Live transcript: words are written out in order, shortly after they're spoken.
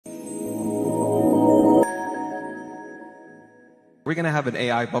We're going to have an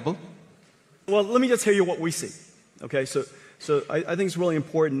AI bubble? Well, let me just tell you what we see. Okay, so I think it's really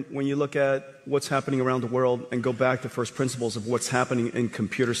important when you look at what's happening around the world and go back to first principles of what's happening in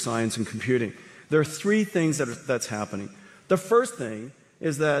computer science and computing. There are three things that's happening. The first thing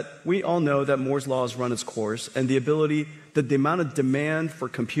is that we all know that Moore's law has run its course, and the amount of demand for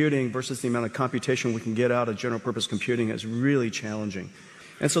computing versus the amount of computation we can get out of general purpose computing is really challenging.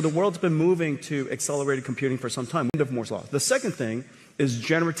 And so the world's been moving to accelerated computing for some time, end of Moore's law. The second thing is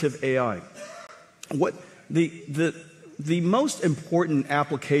generative AI. What the most important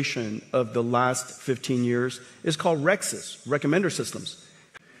application of the last 15 years is called RecSys, recommender systems.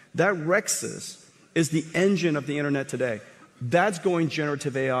 That RecSys is the engine of the internet today. That's going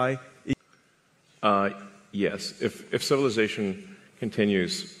generative AI. Yes. If civilization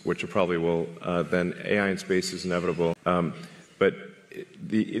continues, which it probably will, then AI in space is inevitable. But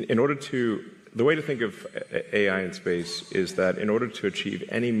the way to think of AI in space is that in order to achieve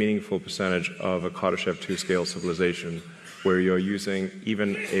any meaningful percentage of a Kardashev 2 scale civilization, where you're using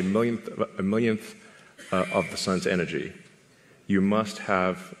even a millionth of the sun's energy, you must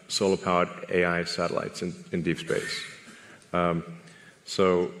have solar-powered AI satellites in deep space.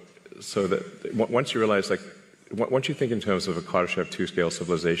 So that once you realize, once you think in terms of a Kardashev 2 scale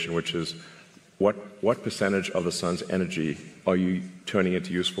civilization, which is what percentage of the sun's energy are you turning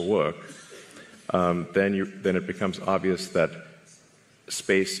into useful work, then it becomes obvious that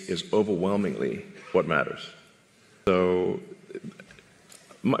space is overwhelmingly what matters. So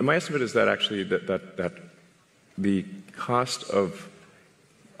my estimate is that actually that the cost of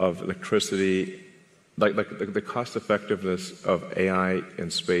electricity, the cost effectiveness of AI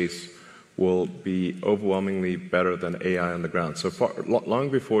in space will be overwhelmingly better than AI on the ground. So long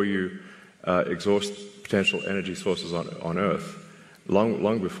before you exhaust potential energy sources on Earth,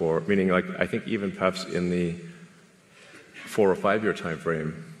 long before, meaning I think even perhaps in the 4 or 5 year time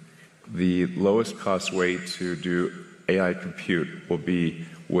frame, the lowest cost way to do AI compute will be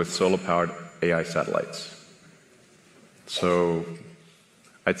with solar-powered AI satellites. So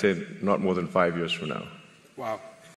I'd say not more than 5 years from now. Wow.